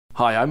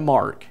Hi, I'm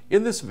Mark.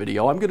 In this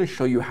video, I'm going to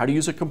show you how to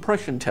use a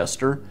compression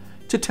tester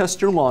to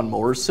test your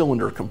lawnmower's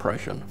cylinder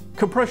compression.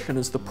 Compression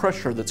is the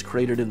pressure that's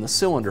created in the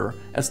cylinder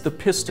as the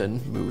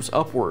piston moves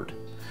upward.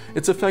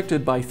 It's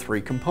affected by three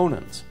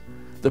components: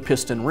 the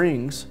piston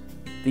rings,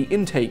 the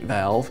intake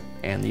valve,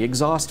 and the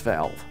exhaust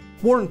valve.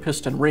 Worn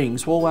piston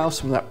rings will allow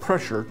some of that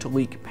pressure to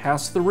leak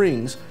past the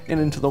rings and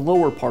into the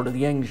lower part of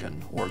the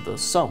engine, or the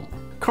sump.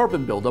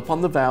 Carbon buildup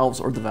on the valves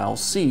or the valve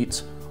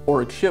seats,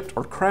 or a chipped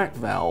or cracked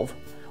valve,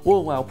 will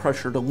allow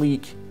pressure to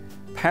leak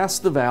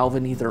past the valve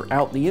and either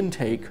out the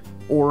intake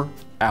or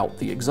out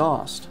the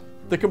exhaust.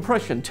 The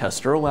compression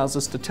tester allows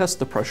us to test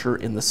the pressure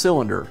in the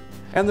cylinder,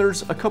 and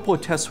there's a couple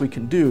of tests we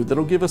can do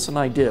that'll give us an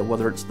idea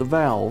whether it's the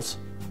valves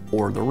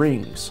or the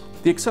rings.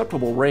 The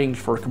acceptable range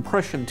for a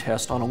compression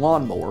test on a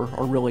lawnmower,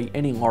 or really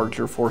any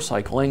larger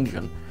 4-cycle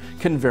engine,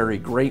 can vary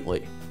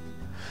greatly.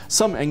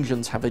 Some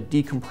engines have a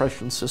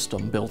decompression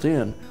system built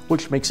in,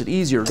 which makes it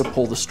easier to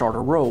pull the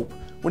starter rope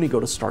when you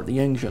go to start the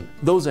engine.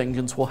 Those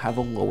engines will have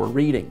a lower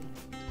reading.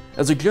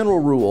 As a general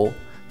rule,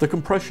 the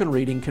compression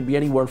reading can be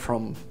anywhere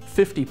from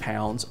 50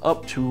 pounds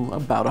up to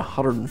about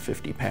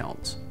 150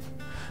 pounds.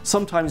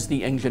 Sometimes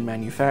the engine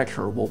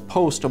manufacturer will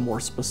post a more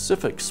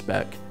specific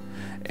spec,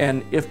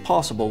 and if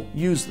possible,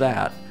 use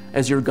that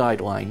as your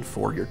guideline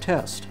for your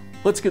test.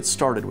 Let's get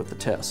started with the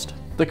test.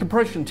 The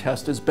compression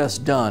test is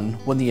best done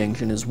when the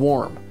engine is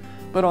warm,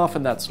 but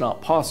often that's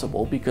not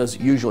possible because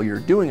usually you're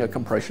doing a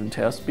compression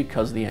test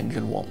because the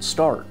engine won't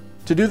start.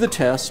 To do the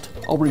test,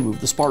 I'll remove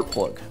the spark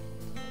plug.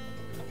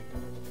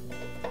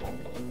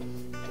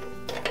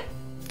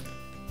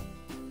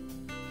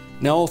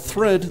 Now I'll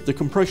thread the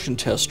compression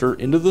tester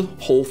into the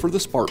hole for the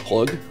spark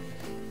plug.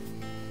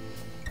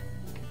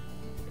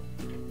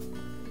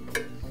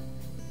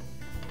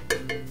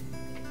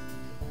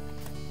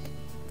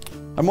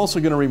 I'm also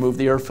going to remove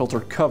the air filter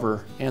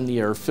cover and the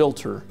air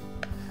filter,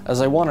 as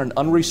I want an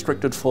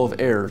unrestricted flow of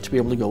air to be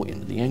able to go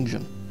into the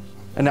engine.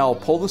 And now I'll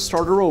pull the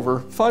starter over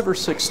 5 or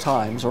 6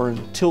 times, or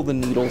until the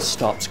needle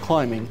stops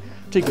climbing,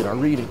 to get our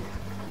reading.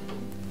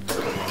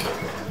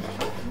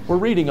 We're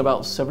reading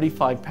about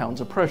 75 pounds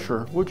of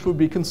pressure, which would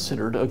be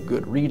considered a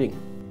good reading.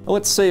 Now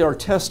let's say our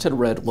test had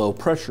read low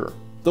pressure.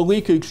 The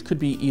leakage could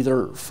be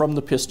either from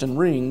the piston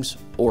rings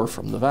or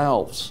from the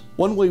valves.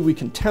 One way we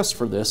can test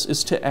for this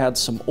is to add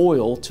some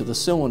oil to the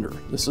cylinder.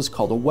 This is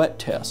called a wet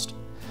test.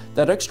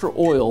 That extra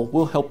oil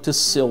will help to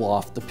seal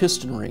off the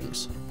piston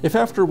rings. If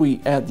after we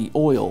add the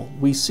oil,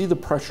 we see the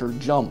pressure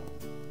jump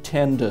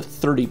 10 to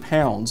 30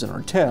 pounds in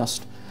our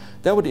test,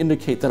 that would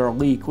indicate that our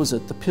leak was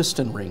at the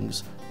piston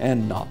rings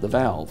and not the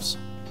valves.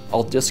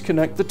 I'll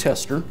disconnect the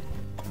tester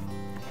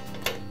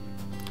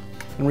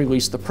and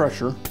release the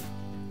pressure,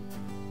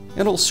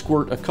 and I'll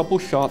squirt a couple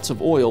shots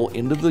of oil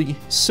into the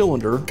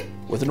cylinder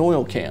with an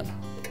oil can.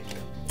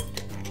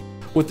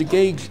 With the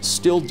gauge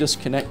still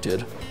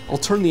disconnected, I'll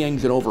turn the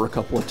engine over a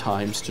couple of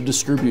times to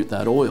distribute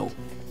that oil.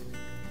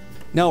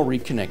 Now I'll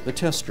reconnect the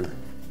tester.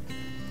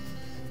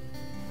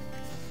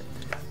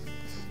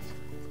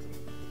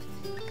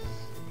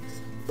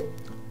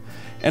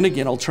 And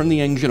again, I'll turn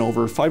the engine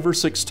over 5 or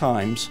 6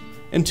 times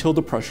until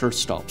the pressure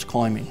stops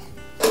climbing.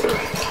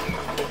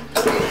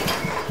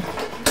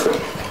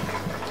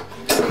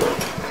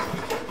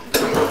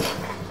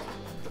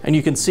 And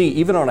you can see,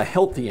 even on a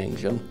healthy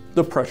engine,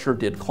 the pressure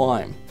did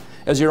climb,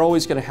 as you're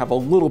always going to have a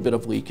little bit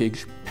of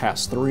leakage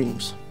past the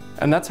rings.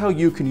 And that's how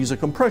you can use a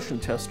compression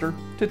tester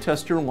to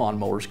test your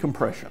lawnmower's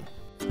compression.